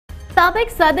साबिक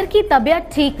सदर की तबीयत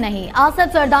ठीक नहीं।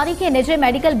 आसिफ जरदारी के निजी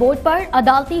मेडिकल बोर्ड पर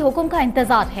अदालती हुक्म का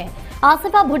इंतजार है।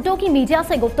 आसिफा भट्टो की मीडिया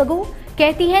से गुफ्तगू,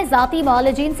 कहती हैं जाती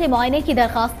मुआलिजीन से मुआयने की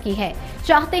दरखास्त की है,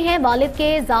 चाहते हैं वालिद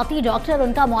के जाती डॉक्टर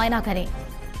उनका मुआयना करें।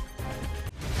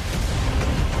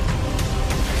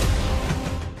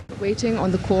 Waiting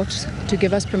on the court to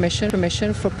give us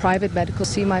permission for private medical to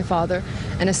see my father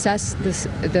and assess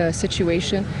the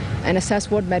situation and assess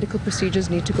what medical procedures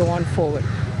need to go on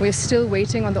forward. We are still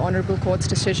waiting on the Honourable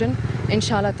Court's decision.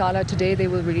 Inshallah ta'ala today they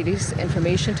will release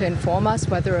information to inform us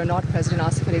whether or not President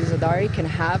Asif Zardari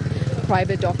can have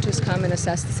private doctors come and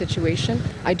assess the situation.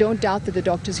 I don't doubt that the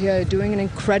doctors here are doing an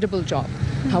incredible job.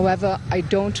 However, I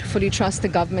don't fully trust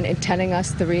the government in telling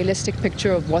us the realistic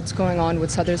picture of what's going on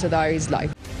with Sadr Zardari's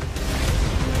life.